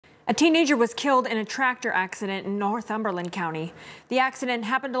A teenager was killed in a tractor accident in Northumberland County. The accident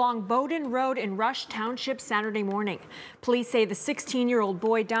happened along Bowden Road in Rush Township Saturday morning. Police say the 16-year-old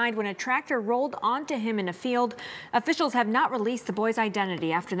boy died when a tractor rolled onto him in a field. Officials have not released the boy's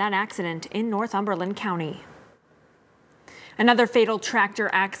identity after that accident in Northumberland County. Another fatal tractor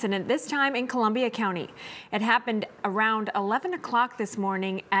accident, this time in Columbia County. It happened around 11 o'clock this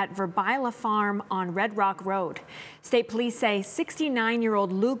morning at Verbila Farm on Red Rock Road. State police say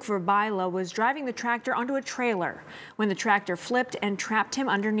 69-year-old Luke Verbila was driving the tractor onto a trailer when the tractor flipped and trapped him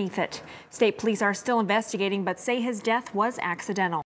underneath it. State police are still investigating, but say his death was accidental.